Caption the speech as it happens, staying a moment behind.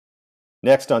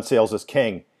Next on Sales is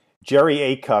King, Jerry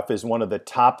Acuff is one of the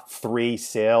top 3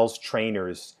 sales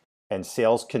trainers and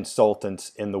sales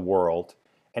consultants in the world,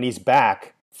 and he's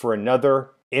back for another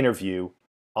interview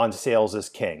on Sales is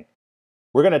King.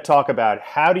 We're going to talk about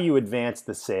how do you advance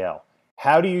the sale?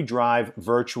 How do you drive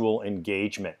virtual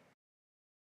engagement?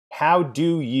 How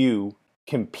do you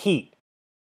compete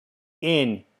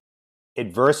in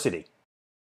adversity?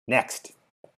 Next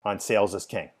on Sales is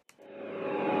King.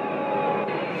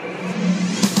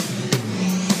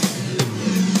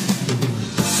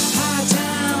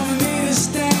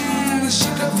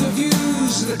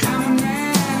 The common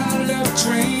man, love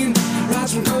train,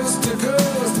 rides from coast to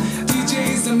coast.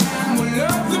 DJ's the man we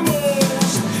love the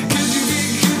most. Could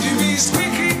you be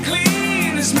squeaky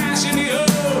clean and smashing the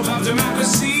hope of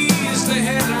democracy is the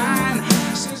headline.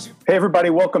 Hey everybody,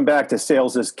 welcome back to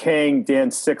Sales is King. Dan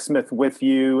Sixsmith with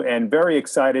you, and very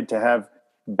excited to have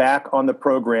back on the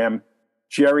program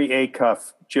Jerry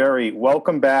Acuff. Jerry,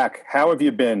 welcome back. How have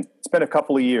you been? It's been a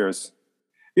couple of years.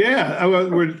 Yeah,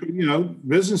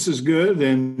 business is good,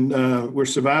 and we're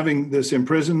surviving this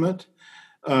imprisonment.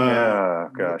 Sort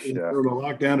of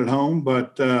lockdown at home,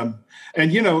 but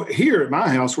here at my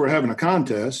house, we're having a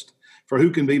contest for who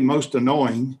can be most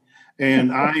annoying,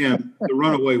 and I am the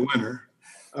runaway winner.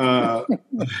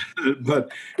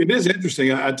 But it is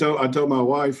interesting. I told my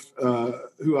wife,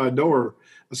 who I adore,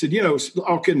 I said,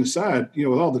 all kidding aside,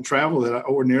 with all the travel that I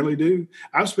ordinarily do,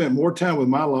 I've spent more time with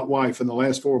my wife in the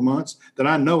last 4 months than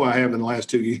I know I have in the last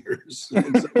 2 years.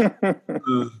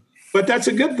 But that's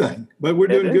a good thing. But we're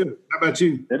doing good. How about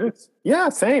you? It is. Yeah,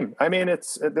 same. I mean,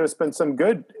 there's been some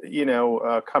good,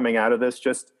 coming out of this,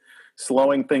 just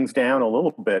slowing things down a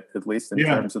little bit, at least in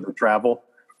terms of the travel,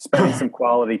 spending some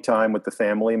quality time with the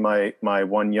family. My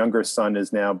one younger son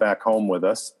is now back home with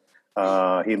us.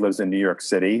 He lives in New York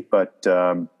City, but,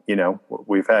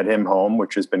 we've had him home,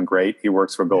 which has been great. He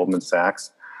works for Goldman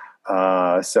Sachs.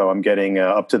 So I'm getting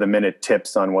up to the minute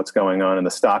tips on what's going on in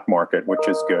the stock market, which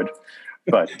is good.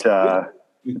 But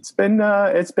it's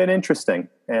been interesting.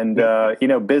 And,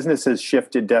 business has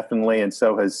shifted definitely, and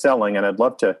so has selling. And I'd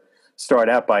love to start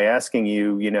out by asking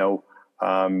you,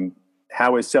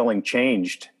 how has selling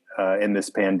changed in this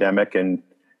pandemic, and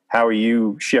how are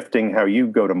you shifting how you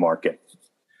go to market?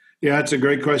 Yeah, that's a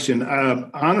great question.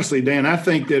 Honestly, Dan, I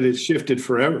think that it's shifted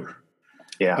forever.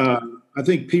 Yeah. I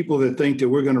think people that think that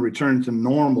we're going to return to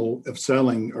normal of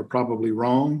selling are probably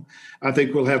wrong. I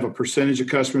think we'll have a percentage of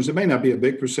customers. It may not be a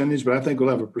big percentage, but I think we'll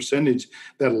have a percentage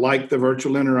that like the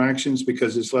virtual interactions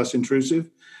because it's less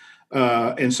intrusive.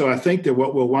 And so I think that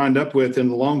what we'll wind up with in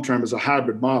the long term is a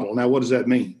hybrid model. Now, what does that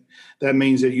mean? That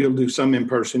means that you'll do some in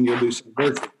person, you'll do some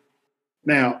virtual.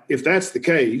 Now, if that's the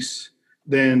case,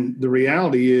 then the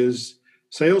reality is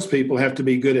salespeople have to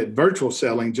be good at virtual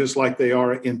selling just like they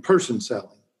are in-person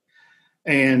selling.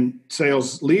 And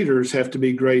sales leaders have to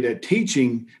be great at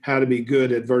teaching how to be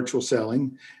good at virtual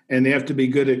selling, and they have to be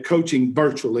good at coaching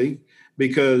virtually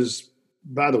because,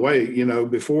 by the way,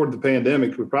 before the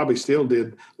pandemic, we probably still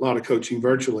did a lot of coaching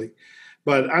virtually.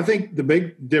 But I think the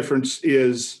big difference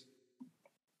is,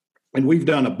 and we've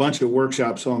done a bunch of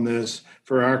workshops on this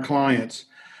for our clients,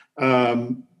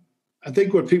 I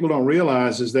think what people don't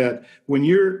realize is that when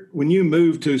you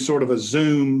move to sort of a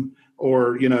Zoom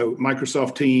or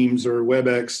Microsoft Teams or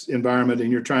WebEx environment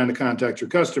and you're trying to contact your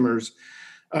customers,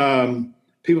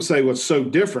 people say, "Well, it's so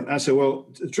different." I say, "Well,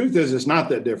 the truth is, it's not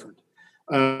that different.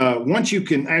 Once you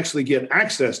can actually get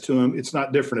access to them, it's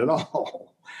not different at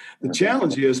all." The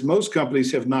challenge is most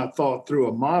companies have not thought through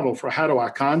a model for how do I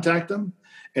contact them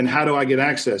and how do I get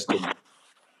access to them.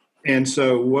 And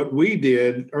so what we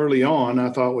did early on, I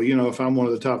thought, well, if I'm one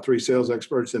of the top 3 sales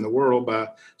experts in the world by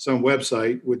some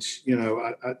website, which,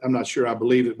 I'm not sure I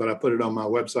believe it, but I put it on my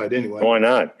website anyway. Why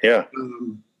not? Yeah.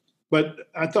 But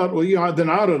I thought, well, then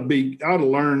I ought to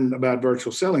learn about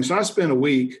virtual selling. So I spent a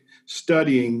week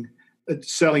studying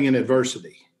selling in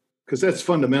adversity because that's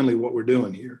fundamentally what we're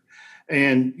doing here.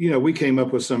 And, we came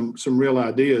up with some real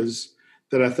ideas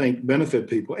that I think benefit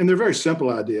people. And they're very simple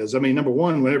ideas. I mean, number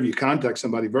one, whenever you contact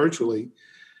somebody virtually,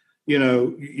 you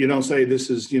don't say this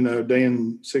is,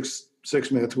 Dan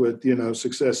Sixsmith with,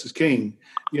 Success is King.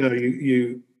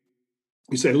 You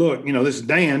say, look, this is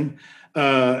Dan.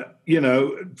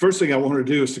 First thing I want to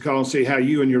do is to call and see how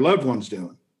you and your loved one's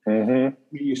doing. Mm-hmm.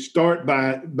 You start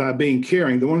by being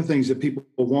caring. One of the things that people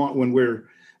want when we're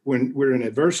in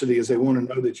adversity is they want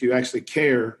to know that you actually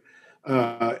care,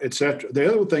 et cetera.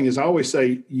 The other thing is I always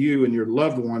say you and your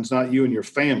loved ones, not you and your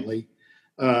family,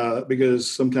 because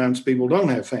sometimes people don't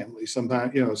have families.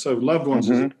 Sometimes, so loved ones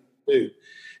is do.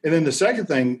 And then the second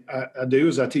thing I do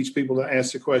is I teach people to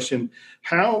ask the question,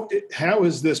 how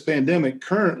is this pandemic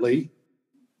currently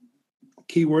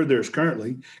key word there is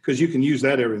currently, because you can use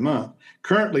that every month,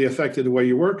 currently affected the way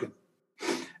you're working.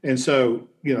 And so,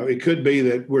 it could be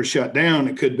that we're shut down.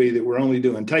 It could be that we're only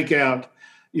doing takeout.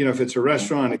 If it's a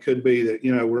restaurant, it could be that,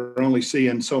 we're only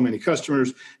seeing so many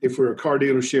customers. If we're a car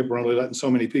dealership, we're only letting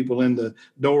so many people in the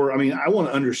door. I mean, I want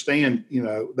to understand,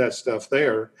 that stuff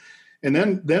there. And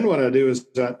then what I do is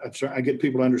I get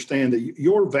people to understand that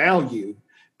your value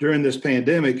during this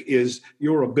pandemic is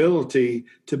your ability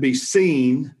to be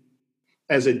seen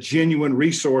as a genuine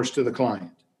resource to the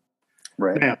client.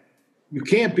 Right. Now, you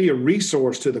can't be a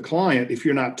resource to the client if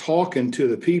you're not talking to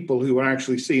the people who are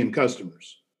actually seeing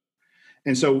customers.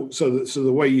 And so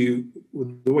the way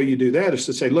you do that is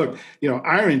to say, look,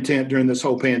 our intent during this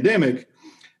whole pandemic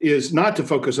is not to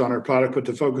focus on our product, but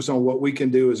to focus on what we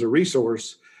can do as a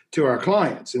resource to our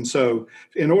clients. And so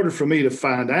in order for me to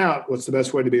find out what's the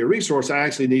best way to be a resource, I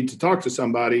actually need to talk to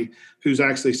somebody who's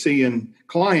actually seeing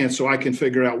clients so I can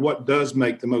figure out what does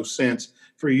make the most sense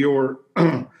for your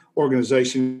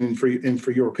organization and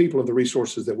for your people of the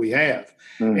resources that we have.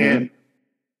 Mm-hmm.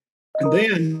 And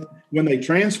then when they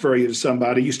transfer you to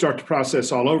somebody, you start the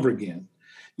process all over again.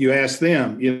 You ask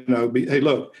them, hey,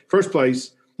 look, first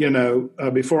place,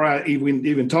 before I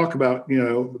even talk about,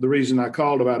 the reason I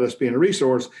called about us being a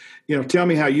resource, tell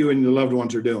me how you and your loved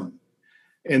ones are doing.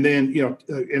 And then,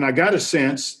 and I got a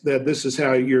sense that this is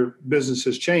how your business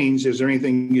has changed. Is there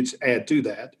anything you'd add to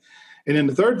that? And then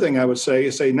the third thing I would say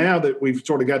is now that we've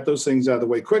sort of got those things out of the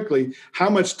way quickly,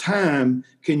 how much time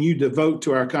can you devote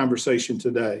to our conversation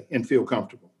today and feel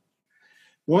comfortable?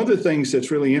 One of the things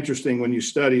that's really interesting when you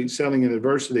study selling in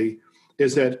adversity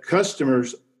is that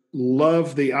customers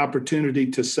love the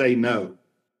opportunity to say no.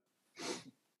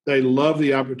 They love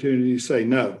the opportunity to say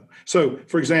no. So,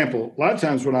 for example, a lot of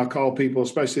times when I call people,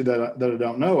 especially that I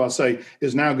don't know, I'll say,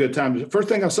 is now a good time? First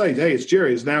thing I'll say is, hey, it's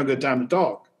Jerry. Is now a good time to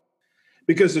talk?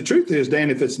 Because the truth is, Dan,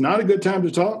 if it's not a good time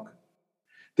to talk,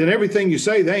 then everything you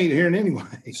say, they ain't hearing anyway.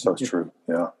 So true.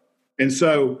 Yeah. And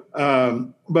so,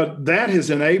 but that has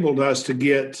enabled us to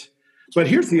get, but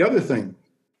here's the other thing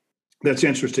that's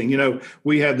interesting.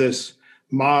 We have this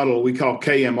model we call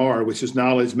KMR, which is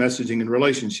knowledge, messaging, and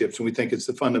relationships. And we think it's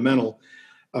the fundamental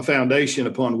foundation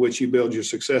upon which you build your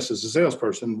success as a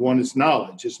salesperson. One is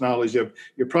knowledge. It's knowledge of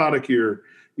your product, your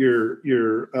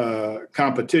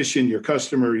competition, your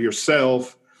customer,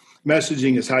 yourself.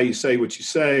 Messaging is how you say what you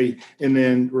say, and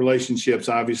then relationships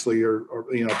obviously are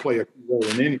play a role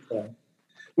in anything.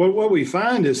 Well, what we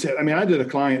find is that I did a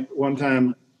client one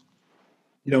time,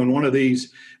 in one of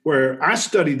these where I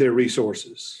studied their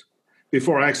resources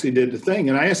before I actually did the thing,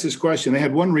 and I asked this question. They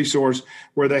had one resource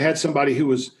where they had somebody who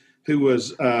was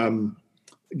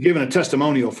giving a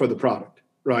testimonial for the product,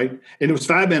 right? And it was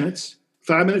 5 minutes.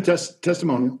 5-minute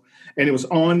testimonial, and it was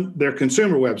on their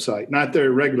consumer website, not their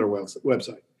regular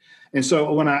website. And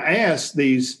so when I asked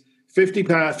these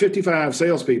 55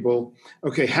 salespeople,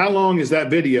 okay, how long is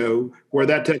that video where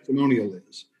that testimonial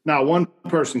is? Now, one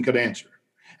person could answer.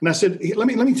 And I said, let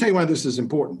me tell you why this is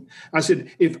important. I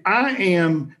said, if I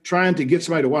am trying to get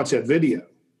somebody to watch that video,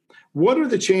 what are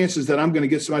the chances that I'm going to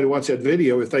get somebody to watch that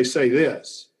video if they say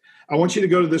this? I want you to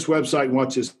go to this website and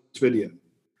watch this video.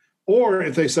 Or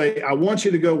if they say, I want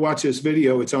you to go watch this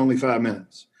video, it's only 5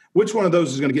 minutes. Which one of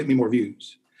those is going to get me more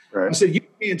views? Right. I said, you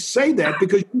can't say that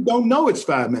because you don't know it's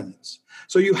 5 minutes.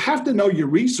 So you have to know your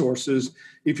resources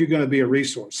if you're going to be a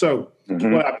resource. So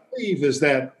what I believe is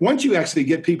that once you actually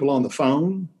get people on the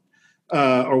phone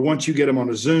or once you get them on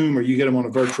a Zoom or you get them on a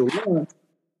virtual line,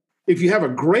 if you have a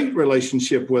great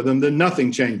relationship with them, then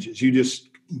nothing changes. You just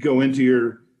go into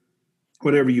your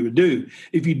whatever you would do.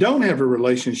 If you don't have a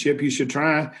relationship, you should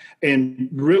try and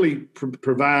really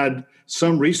provide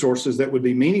some resources that would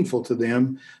be meaningful to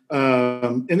them.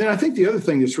 And then I think the other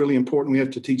thing that's really important we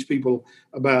have to teach people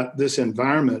about this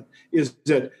environment is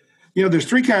that, there's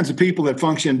 3 kinds of people that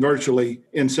function virtually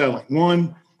in selling.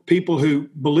 One, people who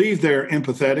believe they're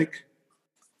empathetic.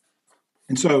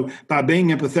 And so by being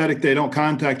empathetic, they don't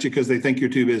contact you because they think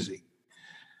you're too busy.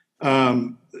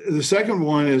 The second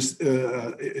one is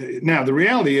now the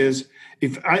reality is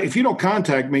if you don't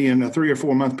contact me in a 3 or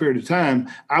 4 month period of time,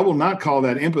 I will not call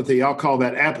that empathy. I'll call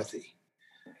that apathy.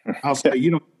 I'll say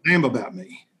you don't damn about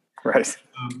me. Right.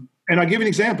 And I'll give you an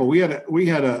example. We had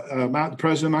the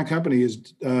president of my company,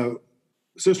 his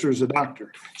sister is a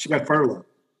doctor. She got furloughed,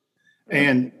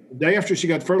 and the day after she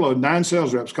got furloughed, 9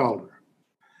 sales reps called her.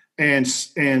 And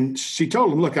she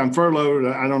told them, look, I'm furloughed.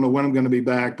 I don't know when I'm going to be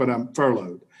back, but I'm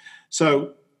furloughed.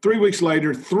 So 3 weeks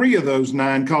later, 3 of those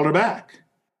 9 called her back.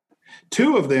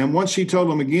 2 of them, once she told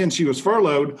them again she was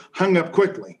furloughed, hung up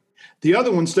quickly. The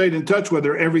other one stayed in touch with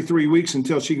her every 3 weeks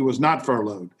until she was not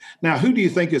furloughed. Now, who do you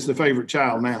think is the favorite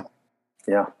child now?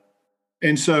 Yeah.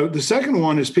 And so the second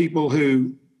one is people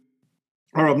who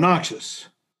are obnoxious.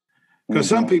 Because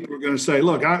some people are going to say,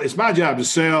 look, it's my job to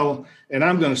sell, and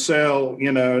I'm going to sell,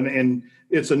 and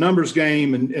it's a numbers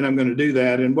game, and I'm going to do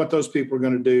that. And what those people are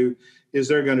going to do is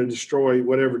they're going to destroy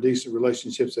whatever decent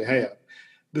relationships they have.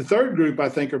 The third group, I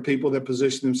think, are people that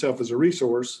position themselves as a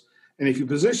resource. And if you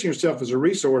position yourself as a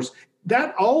resource,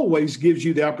 that always gives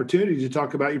you the opportunity to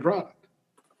talk about your product.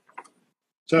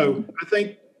 So I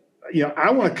think,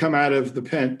 I want to come out of the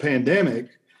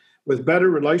pandemic with better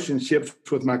relationships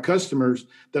with my customers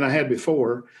than I had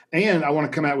before. And I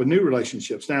want to come out with new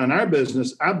relationships. Now, in our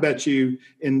business, I bet you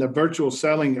in the virtual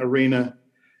selling arena,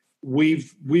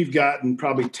 we've gotten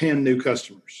probably 10 new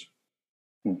customers.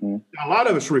 Mm-hmm. A lot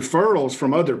of it's referrals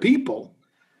from other people,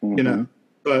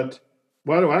 but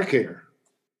why do I care?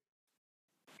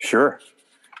 Sure.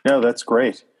 No, that's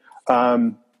great.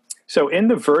 So in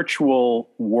the virtual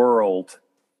world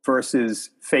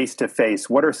versus face-to-face,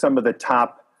 what are some of the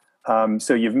top,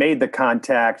 so you've made the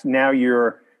contact, now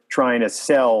you're trying to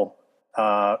sell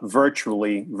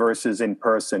virtually versus in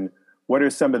person. What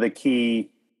are some of the key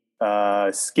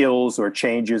skills or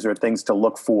changes or things to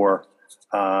look for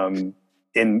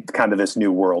in kind of this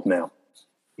new world now?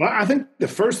 Well, I think the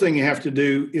first thing you have to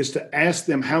do is to ask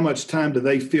them how much time do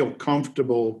they feel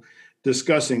comfortable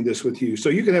discussing this with you. So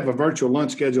you could have a virtual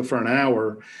lunch schedule for an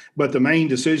hour, but the main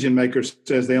decision maker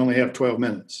says they only have 12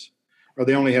 minutes or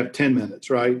they only have 10 minutes,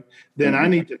 right? Then I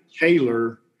need to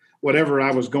tailor whatever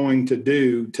I was going to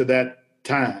do to that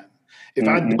time. If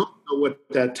I don't know what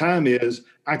that time is,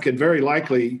 I could very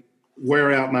likely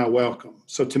wear out my welcome.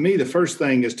 So to me, the first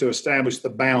thing is to establish the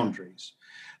boundaries.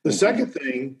 The second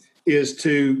thing is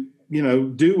to,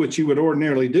 do what you would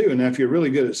ordinarily do. And if you're really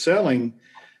good at selling,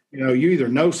 you either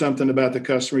know something about the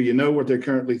customer, you know what they're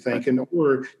currently thinking,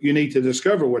 or you need to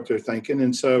discover what they're thinking.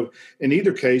 And so in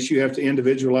either case, you have to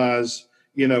individualize,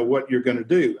 what you're going to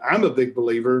do. I'm a big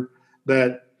believer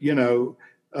that,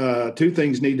 two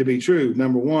things need to be true.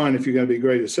 Number one, if you're going to be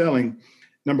great at selling,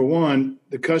 number one,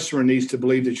 the customer needs to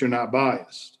believe that you're not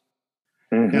biased.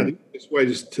 Mm-hmm. Now, the easiest way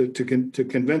to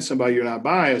convince somebody you're not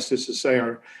biased is to say,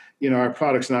 our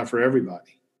product's not for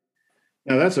everybody.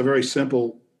 Now, that's a very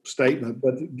simple statement.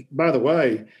 But by the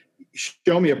way,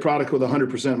 show me a product with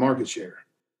 100% market share.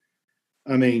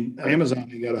 I mean, Amazon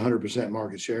got 100%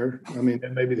 market share. I mean,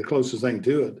 that may be the closest thing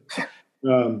to it.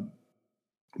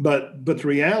 But the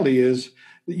reality is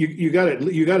you got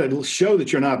to show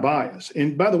that you're not biased.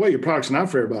 And by the way, your product's not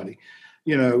for everybody.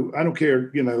 I don't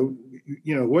care,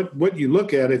 what you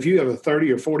look at. If you have a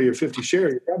 30 or 40 or 50 share,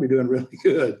 you're probably doing really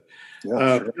good.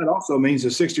 Yeah, sure. That also means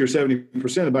that 60 or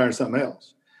 70% are buying something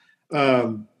else.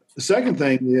 The second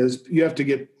thing is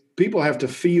people have to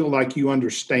feel like you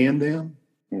understand them.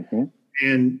 Mm-hmm.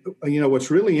 And,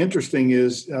 what's really interesting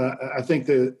is I think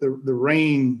the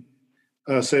RAIN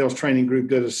sales training group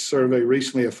did a survey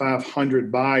recently of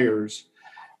 500 buyers,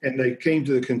 and they came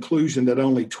to the conclusion that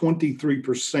only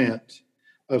 23%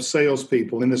 of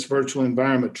salespeople in this virtual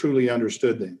environment truly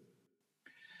understood them.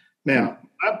 Now,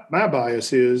 my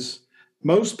bias is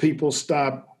most people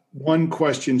stop one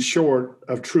question short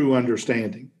of true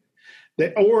understanding.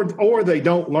 Or they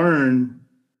don't learn.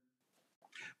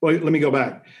 Well, let me go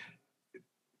back.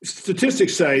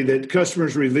 Statistics say that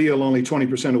customers reveal only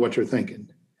 20% of what you're thinking.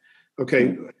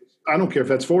 Okay, I don't care if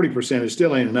that's 40%, it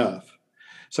still ain't enough.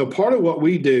 So part of what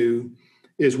we do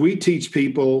is we teach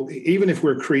people, even if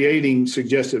we're creating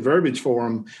suggested verbiage for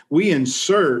them, we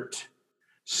insert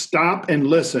stop and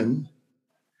listen.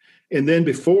 And then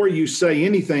before you say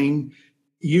anything,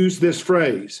 use this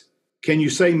phrase. Can you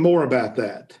say more about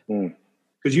that?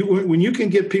 Because when you can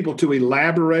get people to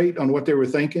elaborate on what they were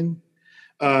thinking.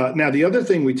 Now, the other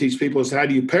thing we teach people is how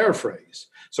do you paraphrase?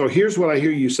 So here's what I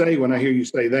hear you say when I hear you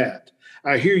say that.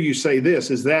 I hear you say this.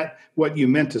 Is that what you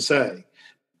meant to say?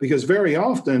 Because very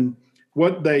often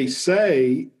what they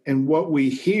say and what we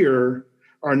hear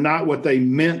are not what they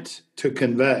meant to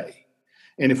convey.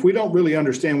 And if we don't really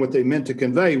understand what they meant to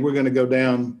convey, we're going to go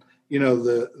down,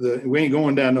 we ain't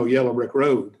going down no yellow brick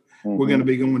road. Mm-hmm. We're going to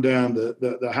be going down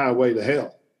the highway to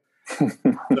hell.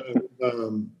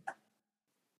 So,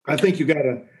 I think you got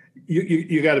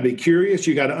to be curious.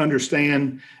 You got to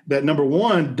understand that, number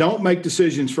one, don't make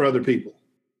decisions for other people.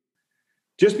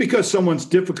 Just because someone's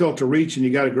difficult to reach and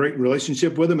you got a great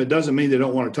relationship with them, it doesn't mean they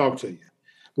don't want to talk to you.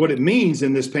 What it means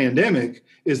in this pandemic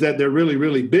is that they're really,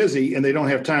 really busy and they don't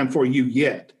have time for you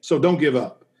yet. So don't give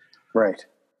up. Right.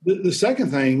 The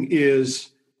second thing is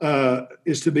to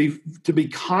be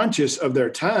conscious of their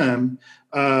time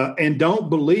and don't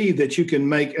believe that you can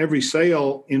make every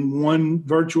sale in one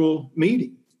virtual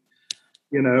meeting.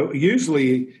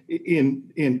 Usually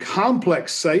in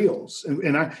complex sales,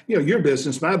 and I, your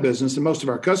business, my business, and most of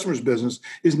our customers' business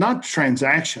is not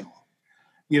transactional.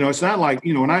 It's not like,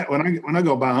 when I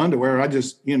go buy underwear, I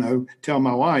just, tell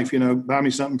my wife, buy me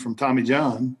something from Tommy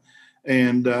John,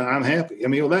 and I'm happy. I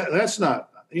mean, that's not,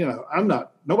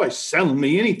 nobody's selling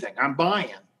me anything. I'm buying.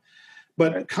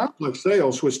 But complex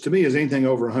sales, which to me is anything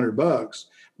over $100,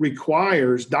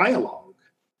 requires dialogue.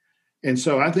 And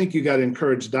so I think you got to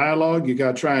encourage dialogue. You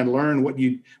got to try and learn what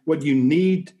you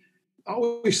need. I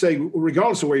always say,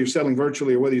 regardless of where you're selling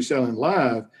virtually or whether you're selling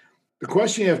live, the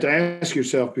question you have to ask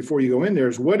yourself before you go in there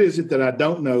is, what is it that I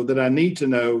don't know that I need to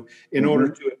know in order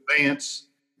to advance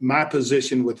my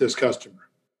position with this customer?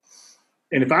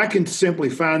 And if I can simply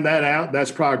find that out,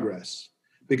 that's progress.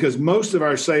 Because most of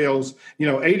our sales,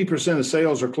 80% of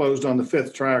sales are closed on the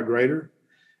 5th try or greater.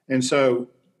 And so,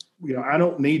 I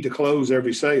don't need to close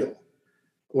every sale.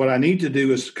 What I need to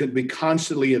do is could be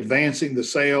constantly advancing the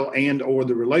sale and or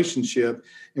the relationship.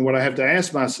 And what I have to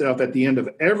ask myself at the end of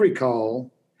every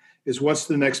call is, what's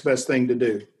the next best thing to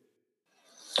do?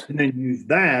 And then use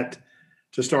that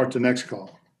to start the next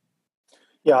call.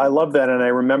 Yeah, I love that. And I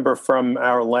remember from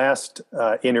our last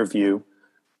interview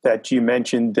that you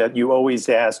mentioned that you always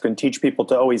ask and teach people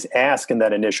to always ask in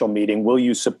that initial meeting, will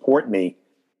you support me?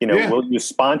 Will you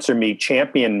sponsor me,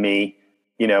 champion me,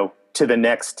 to the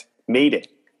next meeting?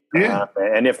 Yeah.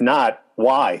 And if not,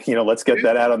 why? Let's get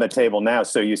that out on the table now.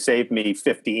 So you save me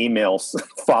 50 emails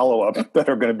follow-up that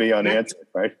are going to be unanswered,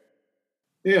 right?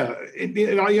 Yeah.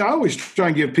 I always try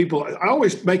and give people, I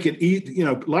always make it easy.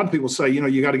 A lot of people say,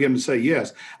 you got to get them to say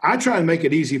yes. I try and make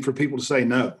it easy for people to say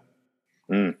no.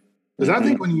 Because I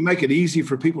think when you make it easy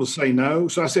for people to say no,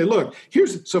 so I say, look,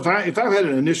 if I've had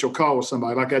an initial call with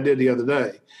somebody like I did the other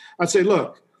day, I'd say,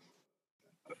 look,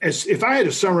 if I had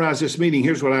to summarize this meeting,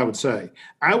 here's what I would say.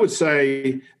 I would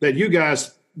say that you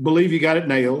guys believe you got it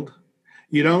nailed.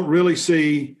 You don't really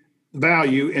see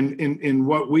value in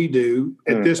what we do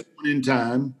at this point in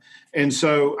time. And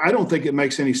so I don't think it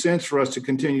makes any sense for us to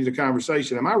continue the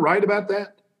conversation. Am I right about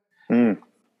that?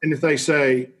 And if they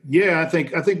say, yeah, I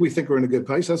think we think we're in a good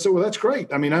place, I say, well, that's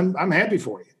great. I mean, I'm happy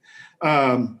for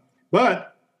you. But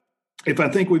if I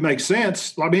think we make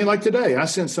sense, like today, I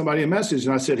sent somebody a message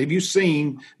and I said, have you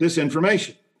seen this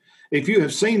information? If you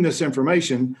have seen this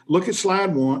information, look at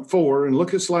slide 4 and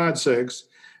look at slide 6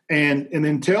 and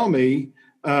then tell me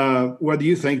whether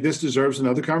you think this deserves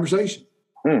another conversation.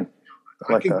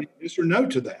 I can get yes or no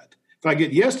to that. If I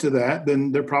get yes to that,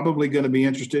 then they're probably going to be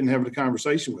interested in having a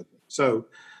conversation with me. So,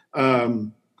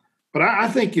 but I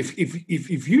think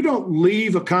if you don't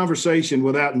leave a conversation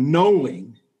without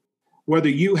knowing whether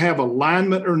you have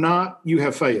alignment or not, you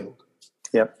have failed.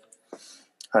 Yep,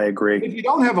 I agree. If you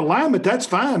don't have alignment, that's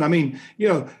fine. I mean,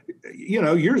 you're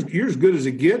as good as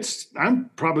it gets.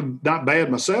 I'm probably not bad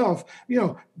myself.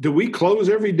 Do we close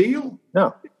every deal?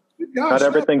 No. Gosh, not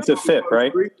everything's a fit,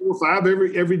 right? 3, 4, 5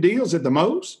 every deal's at the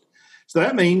most. So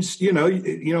that means,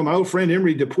 my old friend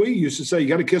Emery Dupuis used to say, you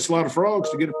got to kiss a lot of frogs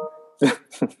to get it.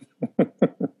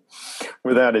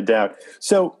 Without a doubt.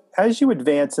 So as you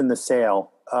advance in the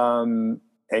sale, and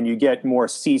you get more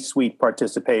C-suite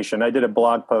participation. I did a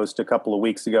blog post a couple of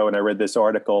weeks ago, and I read this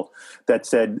article that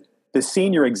said the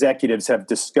senior executives have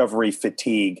discovery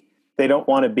fatigue. They don't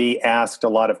want to be asked a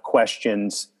lot of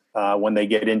questions when they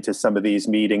get into some of these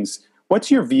meetings. What's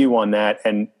your view on that?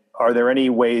 And are there any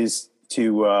ways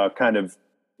to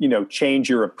change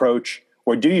your approach,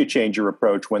 or do you change your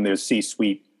approach when there's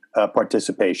C-suite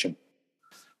participation?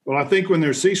 Well, I think when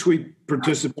there's C-suite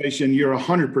participation, you're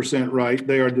 100% right.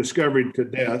 They are discovered to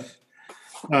death.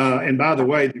 And by the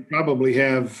way, they probably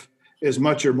have as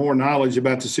much or more knowledge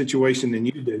about the situation than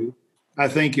you do. I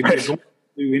think if you're going to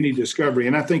do any discovery,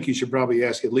 and I think you should probably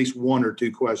ask at least 1 or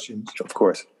 2 questions. Of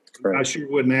course. Right. I sure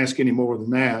wouldn't ask any more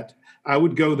than that. I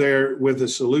would go there with a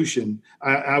solution.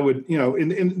 I would,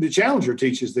 and the Challenger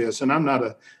teaches this, and I'm not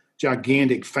a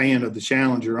gigantic fan of the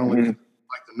Challenger, only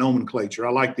like the nomenclature.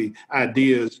 I like the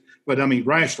ideas, but I mean,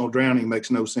 rational drowning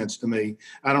makes no sense to me.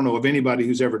 I don't know of anybody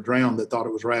who's ever drowned that thought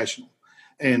it was rational.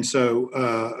 And so,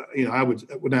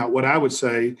 what I would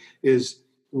say is,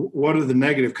 what are the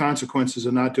negative consequences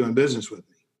of not doing business with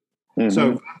me?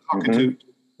 So if I'm talking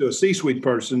to a C-suite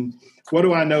person, what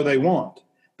do I know they want?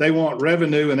 They want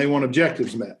revenue and they want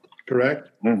objectives met,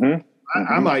 correct?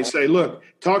 I might say, look,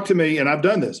 talk to me, and I've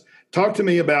done this. Talk to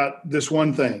me about this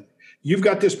one thing. You've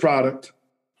got this product.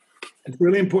 It's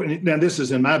really important. Now, this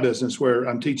is in my business where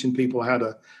I'm teaching people how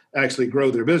to actually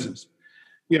grow their business.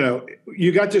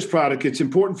 You got this product. It's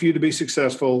important for you to be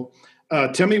successful.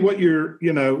 Tell me what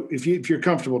if you're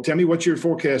comfortable, tell me what your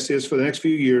forecast is for the next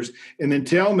few years, and then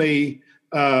tell me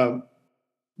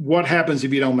what happens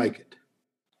if you don't make it?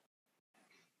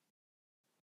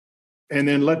 And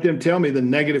then let them tell me the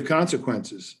negative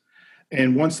consequences.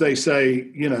 And once they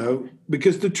say,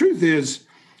 because the truth is,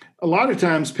 a lot of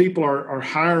times people are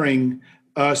hiring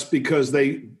us because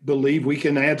they believe we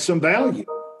can add some value.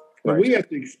 But we have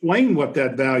to explain what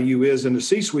that value is in the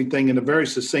C-suite thing in a very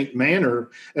succinct manner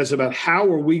as about how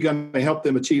are we going to help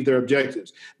them achieve their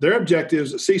objectives. Their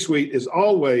objectives, C-suite, is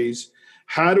always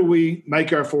how do we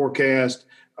make our forecast?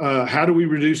 How do we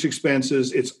reduce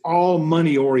expenses? It's all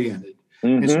money oriented.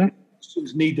 Mm-hmm. And so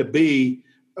questions need to be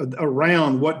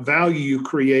around what value you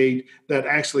create that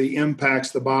actually impacts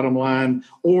the bottom line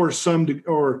or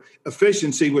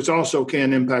efficiency, which also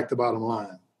can impact the bottom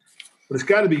line. But it's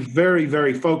got to be very,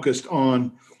 very focused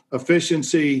on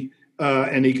efficiency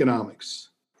and economics.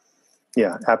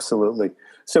 Yeah, absolutely.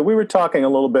 So we were talking a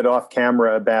little bit off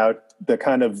camera about the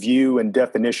kind of view and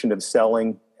definition of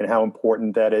selling and how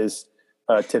important that is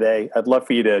today. I'd love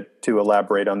for you to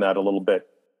elaborate on that a little bit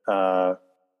now.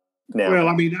 Well,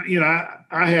 I mean,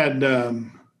 I had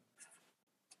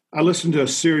I listened to a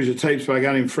series of tapes by a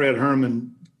guy named Fred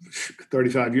Herman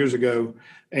 35 years ago,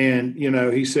 and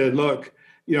he said, look,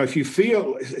 if you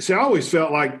feel, I always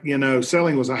felt like,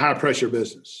 selling was a high pressure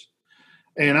business,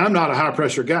 and I'm not a high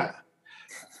pressure guy.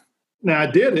 Now I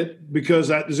did it because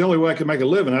it's the only way I could make a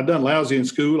living. I'd done lousy in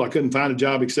school. I couldn't find a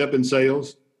job except in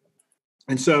sales.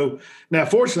 And so now,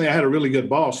 fortunately, I had a really good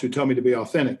boss who told me to be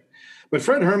authentic. But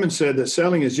Fred Herman said that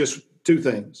selling is just two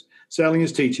things. Selling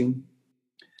is teaching,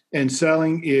 and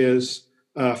selling is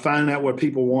finding out what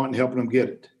people want and helping them get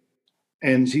it.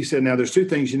 And he said, now there's two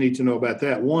things you need to know about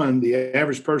that. One, the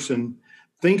average person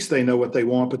thinks they know what they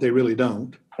want, but they really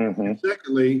don't. Mm-hmm. And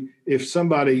secondly, if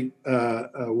somebody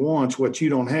wants what you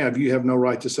don't have, you have no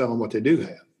right to sell them what they do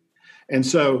have. And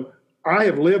so I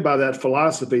have lived by that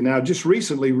philosophy. Now, just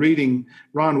recently reading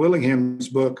Ron Willingham's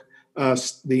book,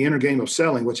 The Inner Game of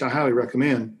Selling, which I highly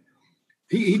recommend,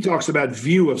 he talks about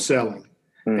view of selling.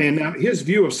 Mm-hmm. And now his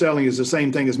view of selling is the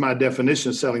same thing as my definition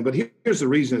of selling, but here's the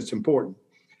reason it's important.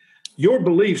 Your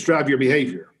beliefs drive your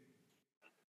behavior.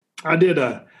 I did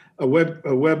a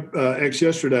WebEx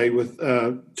yesterday with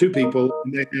two people,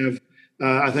 and they have,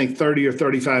 I think, 30 or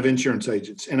 35 insurance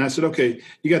agents. And I said, okay,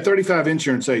 you got 35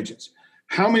 insurance agents.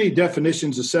 How many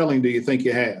definitions of selling do you think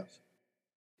you have?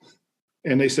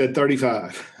 And they said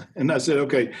 35. And I said,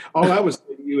 okay, all I was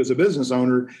saying to you as a business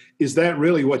owner, is that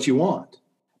really what you want?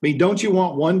 I mean, don't you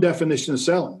want one definition of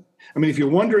selling? I mean, if you're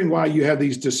wondering why you have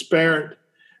these disparate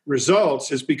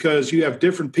results, it's because you have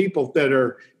different people that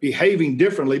are behaving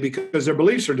differently because their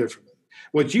beliefs are different.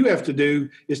 What you have to do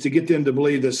is to get them to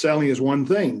believe that selling is one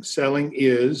thing. Selling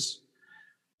is,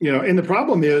 and the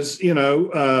problem is,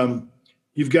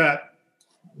 you've got,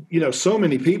 so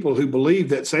many people who believe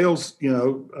that sales,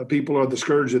 people are the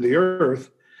scourge of the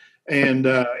earth. And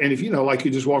if, like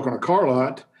you just walk on a car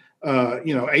lot,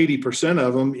 80%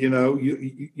 of them,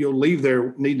 you'll leave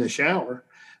there needing a shower.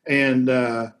 And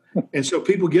so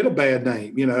people get a bad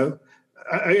name,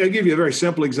 I give you a very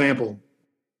simple example.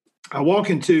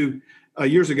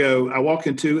 Years ago, I walked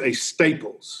into a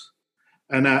Staples,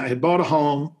 and I had bought a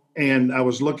home, and I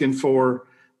was looking for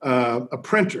a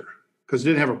printer because it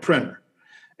didn't have a printer.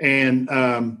 And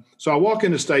so I walk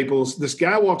into Staples. This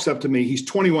guy walks up to me. He's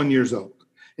 21 years old.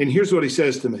 And here's what he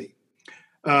says to me.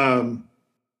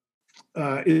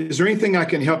 Is there anything I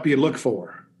can help you look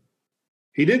for?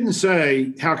 He didn't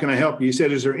say, how can I help you? He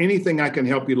said, is there anything I can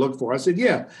help you look for? I said,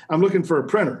 yeah, I'm looking for a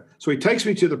printer. So he takes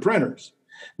me to the printers.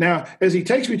 Now, as he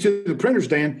takes me to the printers,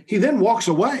 Dan, he then walks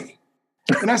away.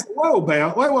 And I said, whoa,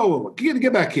 whoa,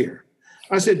 get back here.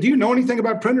 I said, do you know anything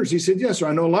about printers? He said, yes, sir,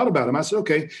 I know a lot about them. I said,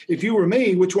 okay, if you were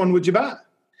me, which one would you buy?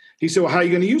 He said, well, how are you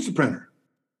going to use the printer?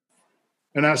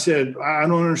 And I said, I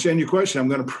don't understand your question. I'm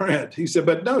going to print. He said,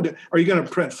 but no, are you going to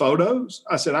print photos?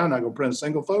 I said, I'm not going to print a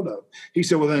single photo. He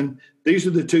said, well, then these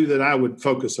are the two that I would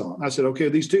focus on. I said, okay,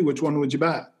 these two, which one would you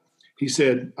buy? He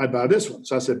said, I'd buy this one.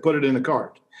 So I said, put it in the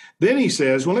cart. Then he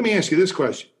says, well, let me ask you this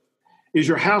question. Is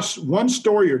your house one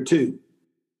story or two?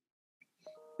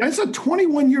 That's a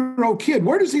 21-year-old kid.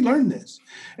 Where does he learn this?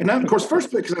 And of course,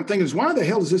 first because I'm thinking is, why the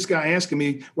hell is this guy asking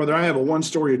me whether I have a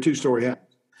one-story or two-story house?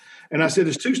 And I said,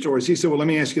 it's two stories. He said, well, let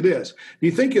me ask you this. Do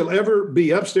you think you'll ever be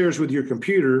upstairs with your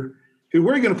computer?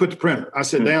 Where are you going to put the printer? I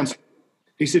said, downstairs.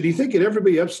 He said, do you think you'd ever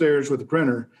be upstairs with the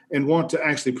printer and want to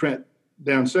actually print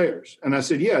downstairs? And I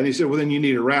said, yeah. And he said, well, then you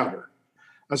need a router.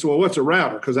 I said, well, what's a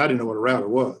router? Because I didn't know what a router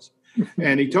was.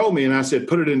 And he told me, and I said,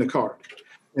 put it in the cart.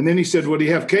 And then he said, well, do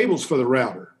you have cables for the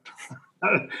router?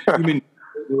 You mean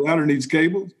the router needs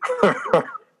cables?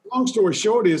 Long story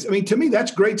short is, to me,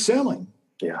 that's great selling.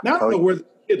 Yeah. Now, I don't know where the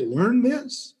kid learned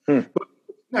this, but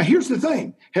Now, here's the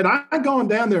thing. Had I gone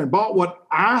down there and bought what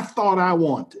I thought I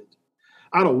wanted,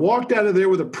 I'd have walked out of there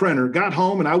with a printer, got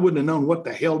home, and I wouldn't have known what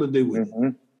the hell to do with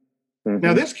it.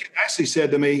 Now, this kid actually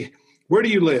said to me, where do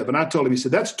you live? And I told him, he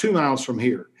said, that's 2 miles from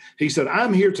here. He said,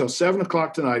 I'm here till 7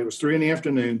 o'clock tonight. It was 3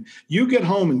 in. You get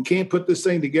home and can't put this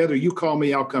thing together. You call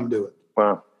me, I'll come do it.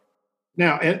 Wow.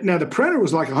 Now the printer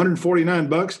was like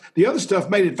 $149. The other stuff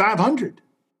made it $500.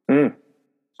 So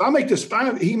I make this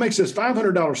he makes this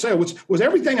 $500 sale, which was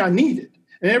everything I needed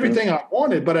and everything I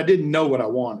wanted, but I didn't know what I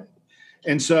wanted.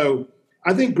 And so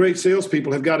I think great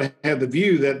salespeople have got to have the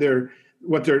view that they're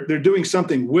doing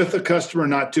something with a customer,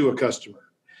 not to a customer.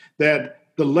 That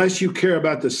the less you care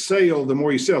about the sale, the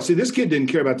more you sell. See, this kid didn't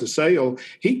care about the sale.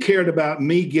 He cared about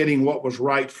me getting what was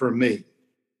right for me.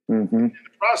 In the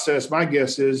process, my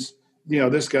guess is,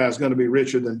 this guy's going to be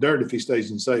richer than dirt if he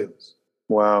stays in sales.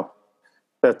 Wow.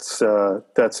 That's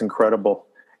incredible.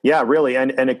 Yeah, really.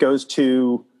 And it goes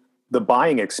to the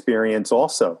buying experience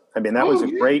also. I mean, that was a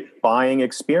great buying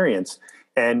experience.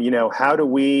 And, how do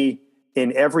we,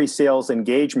 in every sales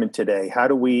engagement today, how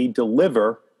do we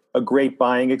deliver a great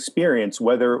buying experience,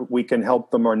 whether we can help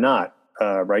them or not?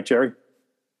 Right, Jerry?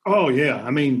 Oh, yeah.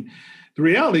 I mean, the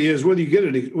reality is whether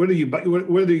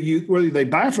they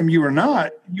buy from you or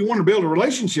not, you want to build a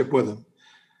relationship with them.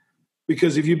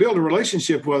 Because if you build a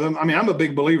relationship with them, I mean, I'm a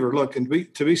big believer. Look,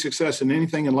 to be success in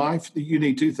anything in life, you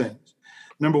need two things.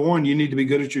 Number one, you need to be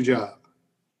good at your job.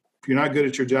 If you're not good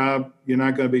at your job, you're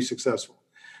not going to be successful.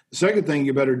 The second thing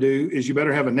you better do is you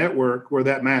better have a network where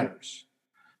that matters.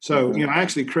 So, I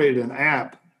actually created an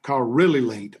app called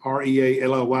ReallyLinked,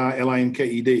 ReallyLinked.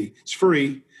 It's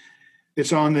free.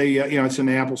 It's on the, it's in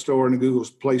the Apple Store and the Google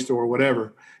Play Store or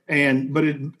whatever. But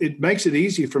it makes it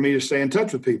easy for me to stay in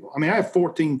touch with people. I mean, I have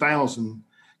 14,000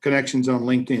 connections on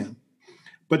LinkedIn.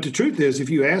 But the truth is, if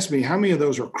you ask me how many of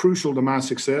those are crucial to my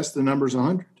success, the number's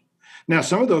 100. Now,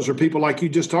 some of those are people like you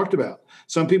just talked about,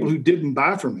 some people who didn't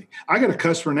buy from me. I got a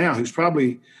customer now who's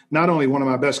probably not only one of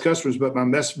my best customers, but my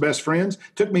best friends.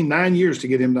 It took me 9 years to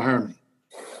get him to hire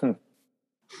me.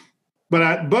 But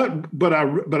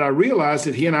I realized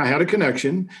that he and I had a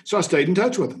connection, so I stayed in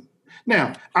touch with him.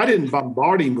 Now, I didn't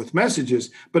bombard him with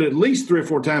messages, but at least 3 or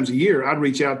 4 times a year, I'd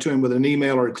reach out to him with an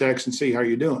email or a text and see how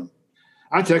you're doing.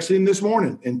 I texted him this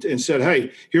morning and said,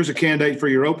 hey, here's a candidate for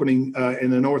your opening in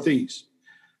the Northeast.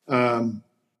 You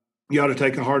ought to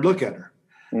take a hard look at her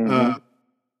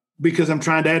because I'm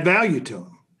trying to add value to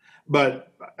him.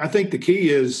 But I think the key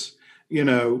is,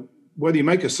 whether you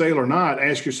make a sale or not,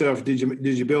 ask yourself, did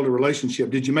you build a relationship?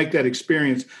 Did you make that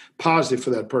experience positive for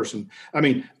that person? I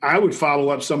mean, I would follow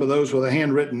up some of those with a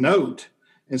handwritten note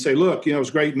and say, look, it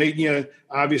was great meeting you.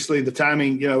 Obviously the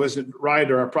timing, isn't right,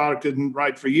 or our product isn't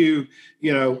right for you.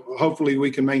 Hopefully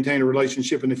we can maintain a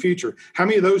relationship in the future. How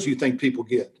many of those do you think people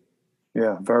get?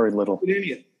 Yeah, very little.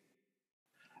 Very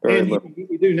little. What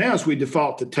we do now is we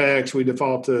default to text, we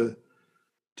default to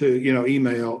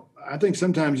email. I think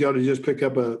sometimes you ought to just pick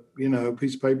up a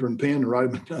piece of paper and pen and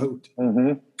write them a note.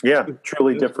 Yeah,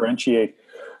 truly differentiate.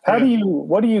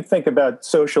 What do you think about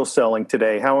social selling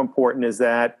today? How important is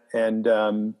that, and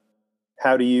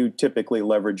how do you typically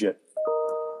leverage it?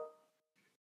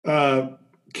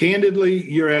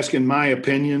 Candidly, you're asking my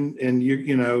opinion, and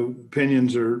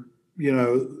opinions are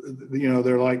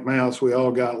they're like mouths. We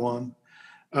all got one.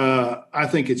 I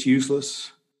think it's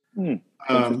useless,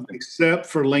 except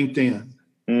for LinkedIn.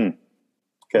 Okay.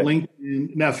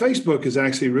 LinkedIn. Now, Facebook is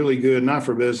actually really good, not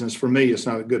for business. For me, it's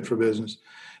not good for business.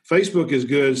 Facebook is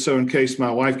good, so in case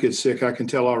my wife gets sick, I can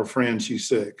tell all her friends she's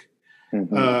sick.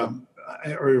 Or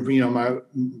my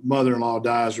mother-in-law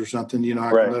dies or something, I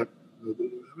can let her.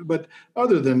 But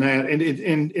other than that, and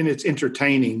it's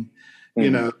entertaining,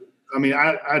 I mean,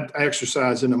 I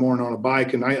exercise in the morning on a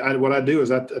bike, and what I do is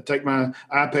I take my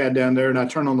iPad down there and I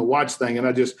turn on the watch thing, and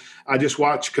I just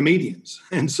watch comedians,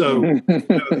 and so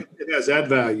it has that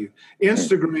value.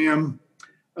 Instagram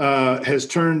has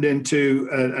turned into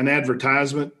an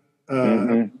advertisement,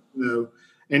 and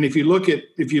if you look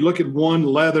at one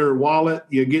leather wallet,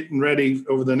 you're getting ready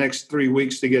over the next 3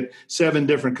 weeks to get 7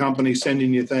 different companies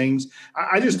sending you things.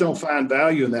 I just don't find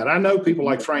value in that. I know people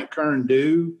like Frank Kern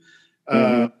do.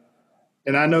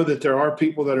 And I know that there are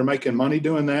people that are making money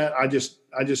doing that. I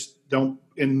just don't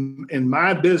in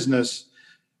my business.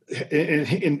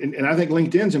 And I think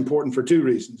LinkedIn's important for 2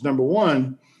 reasons. Number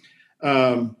one,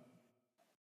 I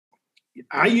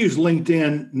use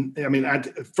LinkedIn. I mean,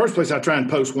 first place I try and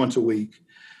post once a week,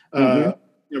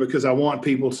 because I want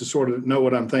people to sort of know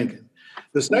what I'm thinking.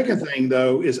 The second thing,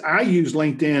 though, is I use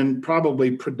LinkedIn probably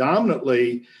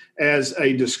predominantly as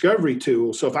a discovery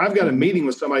tool. So if I've got a meeting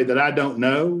with somebody that I don't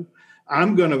know,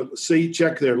 I'm going to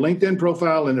check their LinkedIn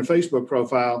profile and their Facebook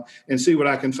profile and see what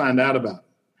I can find out about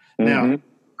them. Now,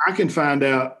 I can find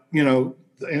out,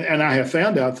 and I have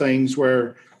found out things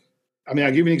where, I'll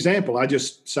give you an example. I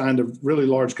just signed a really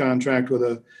large contract with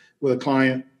a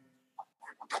client,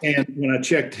 and when I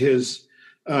checked his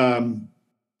LinkedIn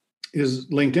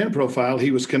profile,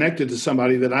 he was connected to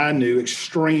somebody that I knew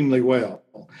extremely well.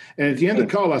 And at the end of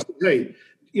the call, I said, hey,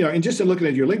 and just in looking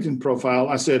at your LinkedIn profile,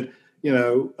 I said,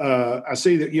 I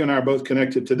see that you and I are both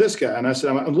connected to this guy. And I said,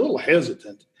 I'm a little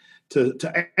hesitant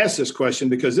to ask this question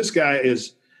because this guy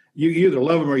is, you either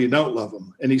love him or you don't love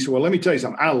him. And he said, well, let me tell you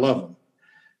something. I love him.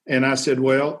 And I said,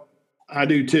 well, I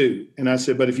do too. And I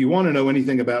said, but if you want to know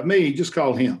anything about me, just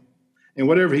call him. And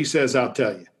whatever he says, I'll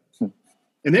tell you.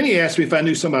 And then he asked me if I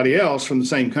knew somebody else from the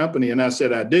same company. And I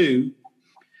said, I do.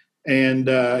 And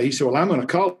he said, well, I'm going to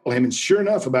call him. And sure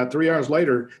enough, about 3 hours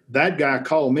later, that guy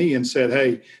called me and said,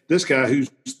 hey, this guy who's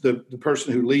the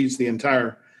person who leads the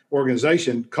entire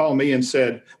organization called me and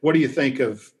said, what do you think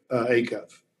of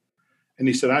Acuff? And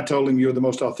he said, I told him you're the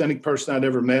most authentic person I'd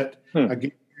ever met. I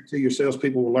guarantee your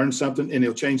salespeople will learn something and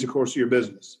it'll change the course of your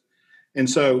business. And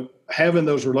so having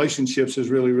those relationships is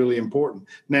really, really important.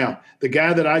 Now, the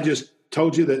guy that I just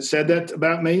told you that said that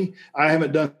about me, I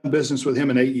haven't done business with him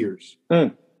in 8 years.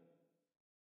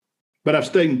 But I've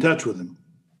stayed in touch with him.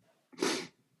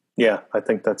 Yeah, I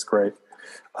think that's great.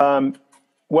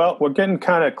 Well, we're getting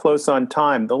kind of close on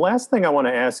time. The last thing I want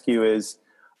to ask you is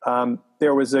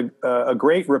there was a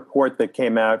great report that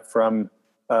came out from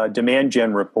Demand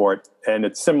Gen report, and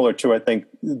it's similar to, I think,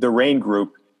 the Rain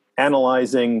Group,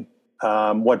 analyzing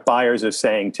what buyers are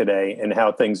saying today and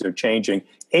how things are changing.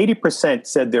 80%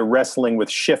 said they're wrestling with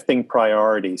shifting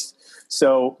priorities.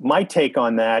 So my take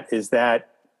on that is that,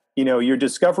 your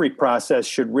discovery process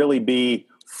should really be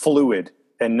fluid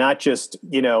and not just,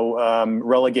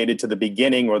 relegated to the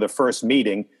beginning or the first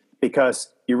meeting, because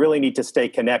you really need to stay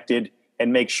connected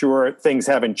and make sure things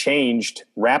haven't changed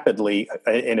rapidly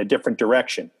in a different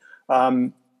direction.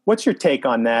 What's your take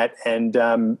on that?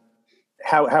 And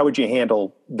how would you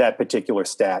handle that particular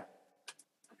stat?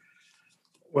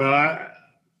 Well,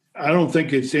 I don't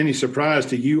think it's any surprise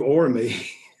to you or me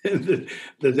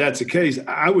that's the case.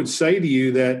 I would say to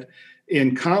you that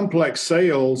in complex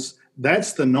sales,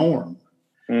 that's the norm.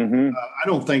 I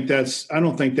don't think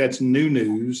that's new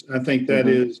news. I think that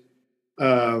is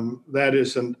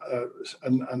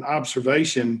an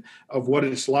observation of what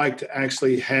it's like to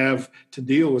actually have to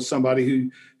deal with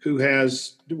somebody who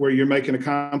has, where you're making a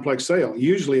complex sale.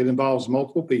 Usually it involves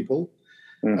multiple people.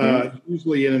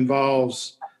 Usually it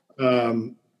involves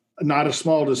not a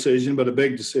small decision, but a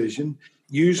big decision.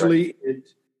 Usually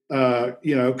it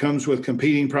comes with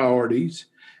competing priorities.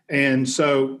 And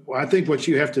so I think what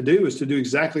you have to do is to do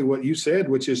exactly what you said,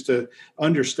 which is to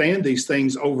understand these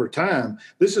things over time.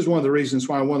 This is one of the reasons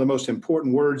why one of the most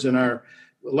important words in our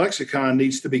lexicon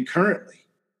needs to be currently.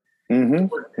 Currently.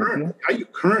 How are you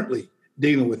currently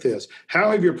dealing with this?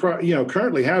 How have your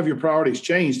priorities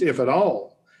changed, if at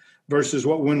all, versus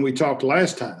when we talked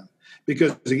last time?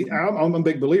 Because I'm a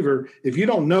big believer, if you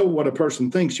don't know what a person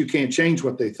thinks, you can't change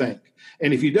what they think.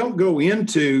 And if you don't go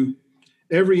into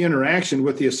every interaction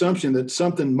with the assumption that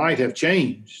something might have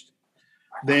changed,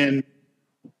 then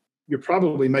you're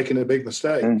probably making a big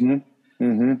mistake.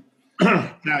 Now,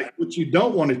 what you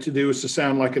don't want it to do is to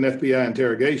sound like an FBI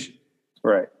interrogation.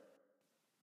 Right.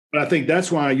 But I think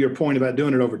that's why your point about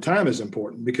doing it over time is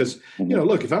important, because,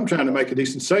 look, if I'm trying to make a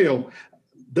decent sale,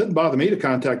 it doesn't bother me to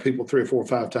contact people 3 or 4 or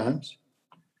 5 times.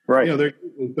 Right. They're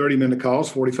 30-minute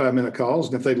calls, 45-minute calls.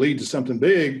 And if they lead to something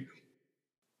big,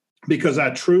 because I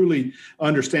truly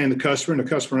understand the customer and the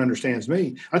customer understands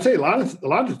me. I tell you, a lot of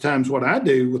the times what I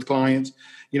do with clients,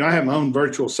 I have my own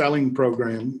virtual selling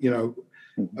program,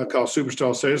 called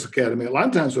Superstar Sales Academy. A lot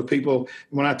of times with people,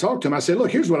 when I talk to them, I say,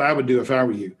 look, here's what I would do if I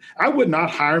were you. I would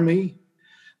not hire me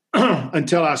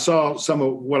until I saw some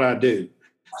of what I do.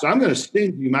 So I'm going to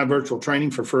send you my virtual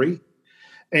training for free.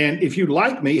 And if you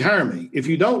like me, hire me. If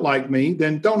you don't like me,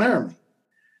 then don't hire me.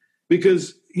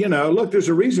 Because, look, there's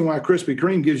a reason why Krispy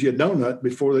Kreme gives you a donut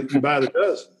before you buy the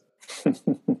dozen,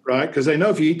 right? Because they know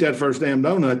if you eat that first damn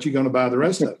donut, you're going to buy the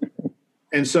rest of it.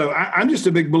 And so I'm just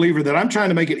a big believer that I'm trying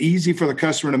to make it easy for the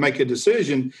customer to make a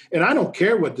decision. And I don't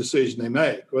care what decision they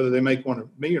make, whether they make one of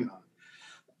me or not.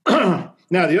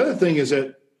 Now, the other thing is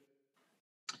that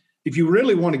if you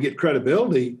really want to get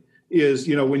credibility is,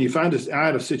 when you find I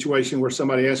had a situation where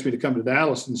somebody asked me to come to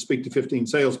Dallas and speak to 15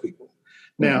 salespeople.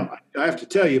 Now, I have to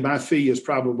tell you, my fee is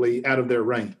probably out of their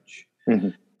range.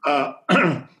 And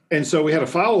so we had a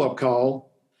follow-up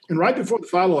call. And right before the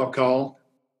follow-up call,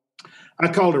 I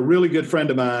called a really good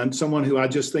friend of mine, someone who I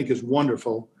just think is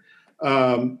wonderful.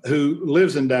 who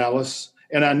lives in Dallas.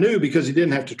 And I knew because he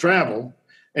didn't have to travel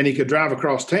and he could drive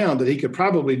across town that he could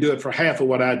probably do it for half of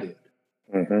what I did.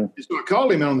 Mm-hmm. So I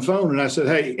called him on the phone and I said,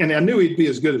 hey, and I knew he'd be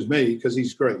as good as me because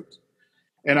he's great.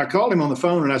 And I called him on the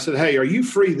phone and I said, hey, are you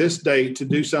free this day to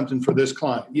do something for this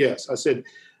client? Yes. I said,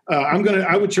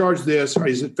 I would charge this. Or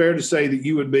is it fair to say that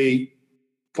you would be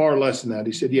far less than that?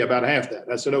 He said, yeah, about half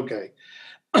that. I said, okay.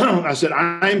 I said,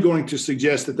 I'm going to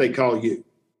suggest that they call you.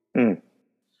 Mm.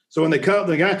 So when the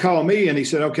guy called me and he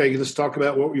said, okay, let's talk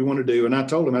about what you want to do. And I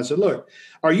told him, I said, look,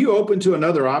 are you open to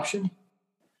another option?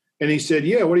 And he said,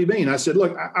 yeah, what do you mean? I said,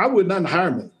 look, I would not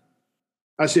hire me.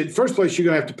 I said, first place, you're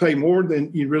going to have to pay more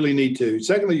than you really need to.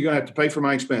 Secondly, you're going to have to pay for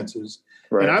my expenses.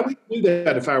 Right. And I would do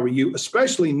that if I were you,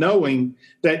 especially knowing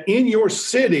that in your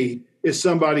city is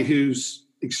somebody who's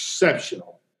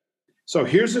exceptional. So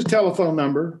here's his telephone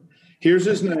number. Here's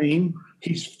his name.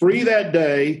 He's free that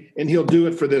day, and he'll do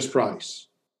it for this price.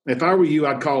 If I were you,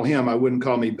 I'd call him. I wouldn't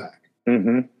call me back.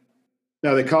 Mm-hmm.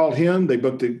 Now, they called him. They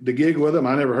booked the gig with him.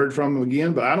 I never heard from him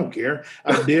again, but I don't care.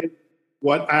 I did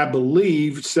what I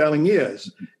believe selling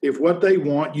is. If what they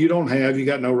want you don't have, you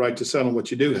got no right to sell them what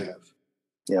you do have.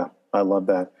 Yeah, I love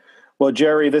that. Well,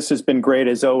 Jerry, this has been great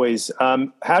as always.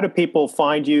 How do people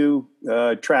find you,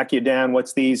 track you down?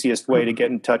 What's the easiest way to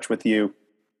get in touch with you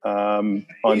on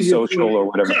social or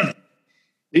whatever?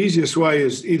 The easiest way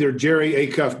is either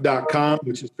jerryacuff.com,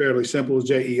 which is fairly simple,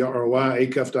 Jerry,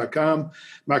 acuff.com.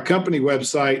 My company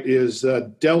website is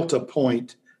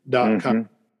deltapoint.com. Mm-hmm.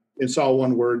 It's all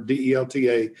one word,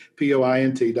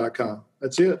 DELTAPOINT.com.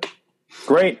 That's it.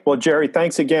 Great. Well, Jerry,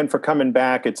 thanks again for coming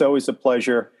back. It's always a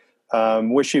pleasure.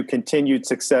 Wish you continued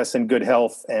success and good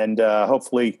health, and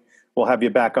hopefully we'll have you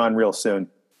back on real soon.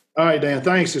 All right, Dan.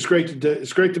 Thanks. It's great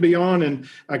to be on, and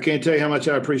I can't tell you how much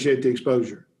I appreciate the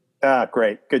exposure.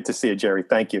 Great. Good to see you, Jerry.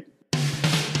 Thank you.